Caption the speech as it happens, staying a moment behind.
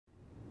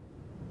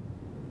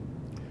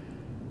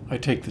I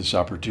take this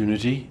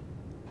opportunity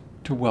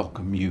to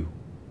welcome you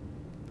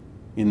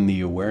in the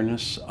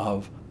awareness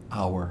of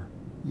our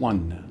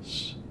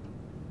oneness.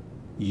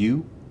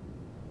 You,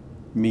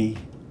 me,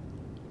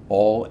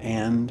 all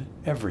and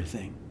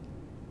everything.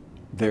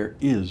 There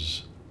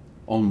is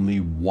only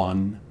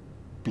one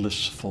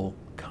blissful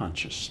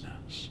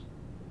consciousness.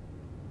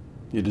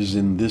 It is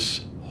in this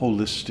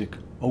holistic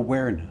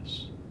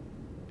awareness,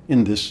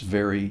 in this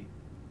very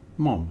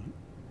moment,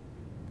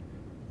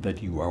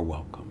 that you are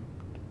welcomed.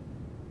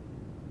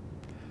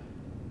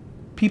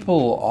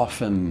 People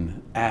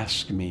often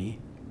ask me,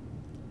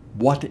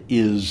 what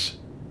is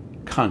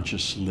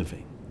conscious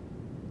living?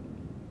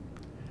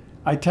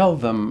 I tell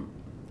them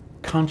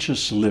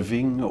conscious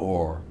living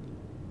or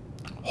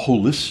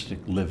holistic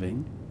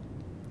living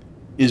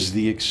is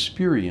the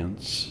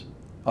experience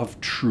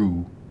of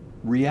true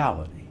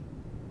reality.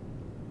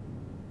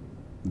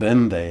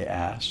 Then they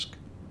ask,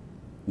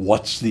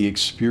 what's the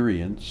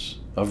experience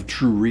of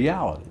true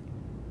reality?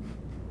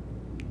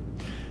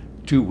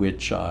 To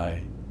which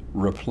I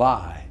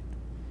reply,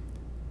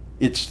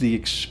 it's the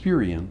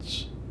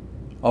experience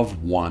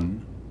of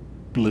one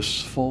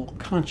blissful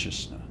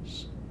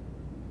consciousness,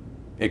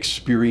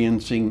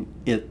 experiencing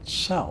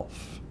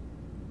itself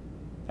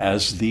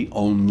as the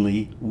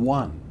only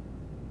one,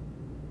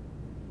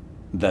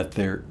 that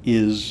there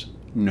is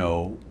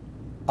no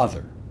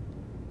other.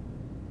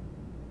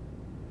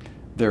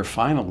 Their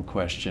final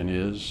question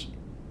is,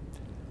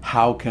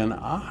 how can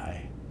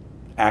I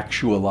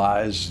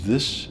actualize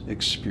this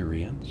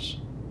experience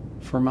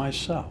for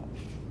myself?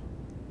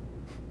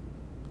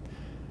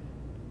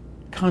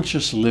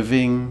 Conscious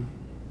living,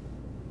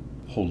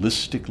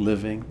 holistic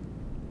living,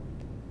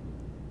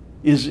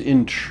 is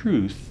in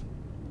truth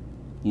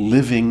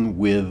living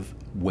with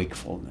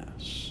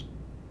wakefulness.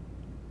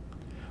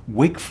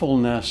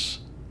 Wakefulness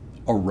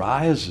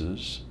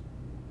arises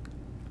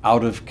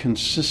out of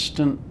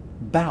consistent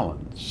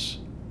balance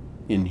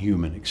in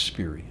human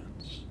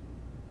experience.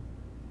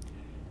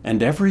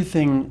 And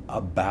everything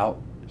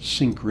about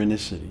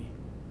synchronicity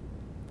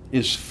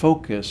is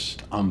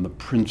focused on the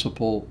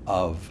principle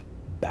of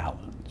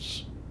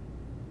balance.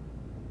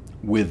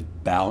 With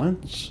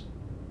balance,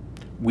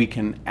 we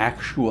can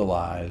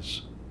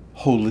actualize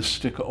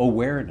holistic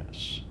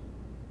awareness,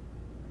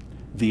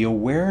 the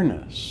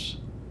awareness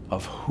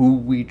of who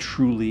we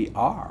truly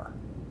are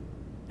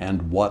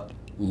and what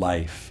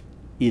life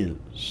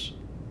is.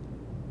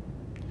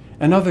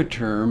 Another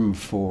term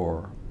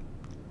for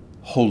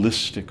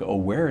holistic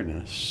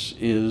awareness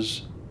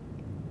is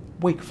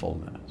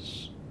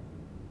wakefulness.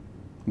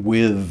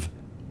 With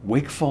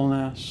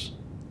wakefulness,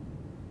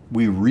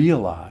 we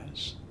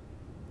realize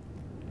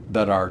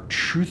that our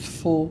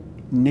truthful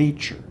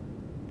nature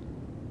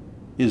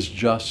is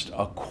just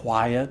a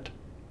quiet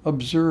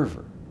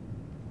observer,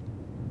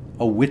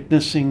 a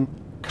witnessing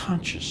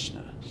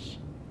consciousness,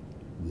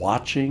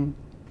 watching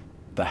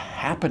the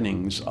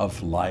happenings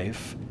of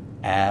life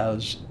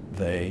as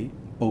they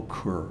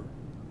occur.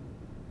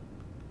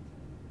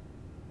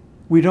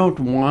 We don't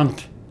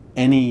want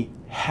any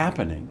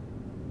happening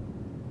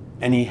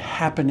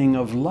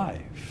of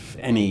life,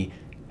 any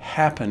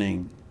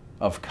happening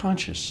of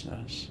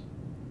consciousness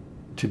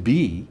to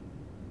be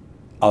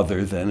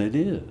other than it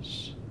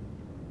is.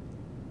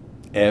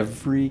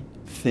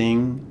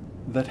 Everything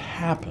that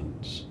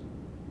happens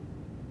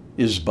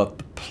is but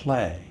the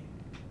play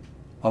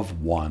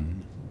of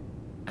one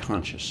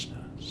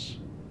consciousness.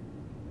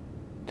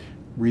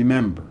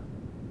 Remember,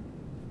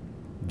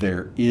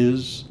 there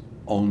is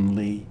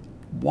only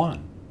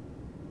one.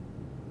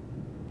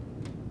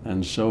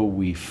 And so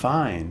we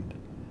find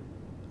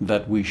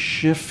that we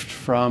shift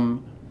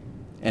from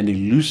an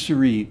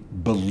illusory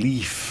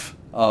belief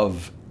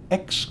of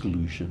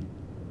exclusion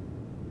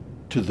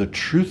to the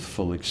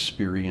truthful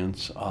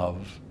experience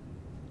of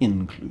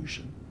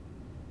inclusion.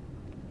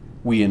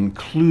 We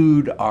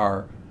include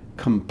our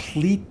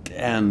complete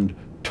and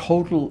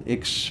total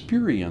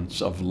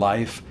experience of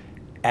life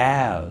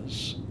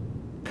as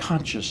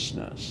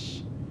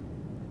consciousness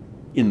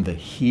in the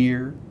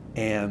here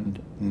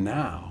and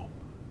now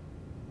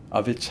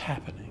of its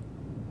happening.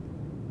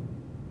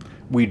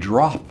 We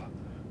drop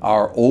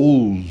our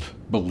old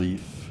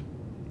belief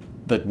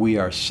that we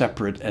are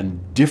separate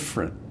and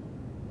different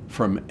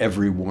from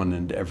everyone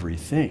and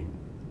everything,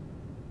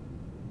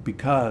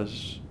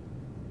 because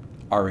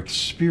our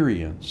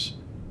experience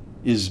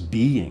is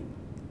being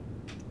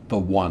the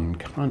one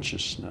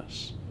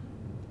consciousness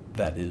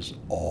that is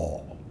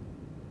all.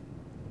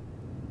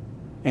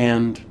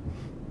 And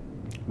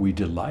we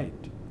delight.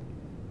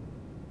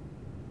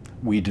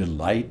 We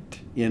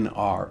delight in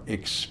our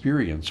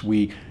experience.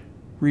 We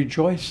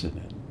rejoice in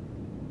it.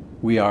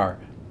 We are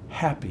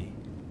happy,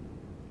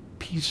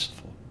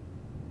 peaceful,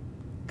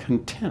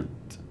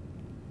 content,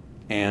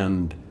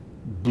 and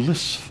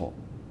blissful,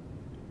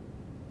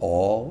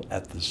 all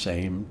at the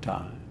same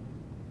time.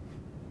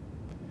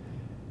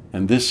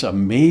 And this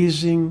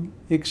amazing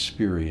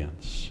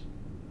experience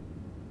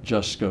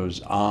just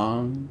goes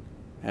on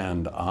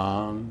and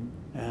on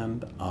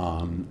and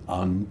on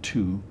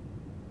unto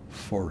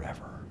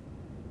forever.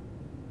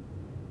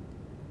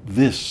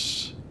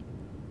 This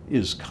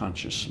is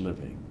conscious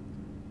living.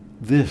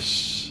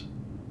 This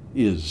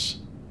is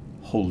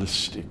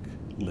holistic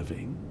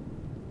living.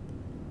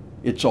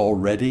 It's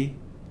already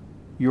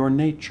your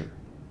nature.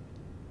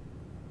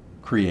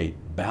 Create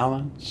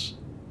balance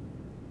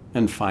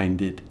and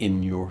find it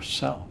in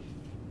yourself.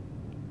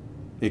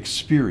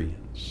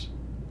 Experience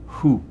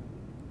who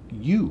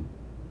you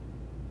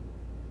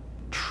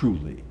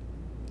truly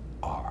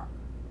are.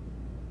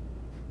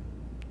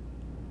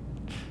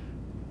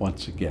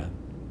 Once again,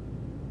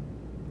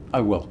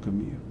 I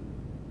welcome you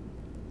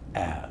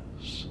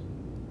as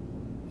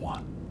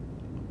one.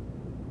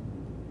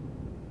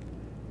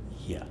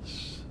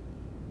 Yes.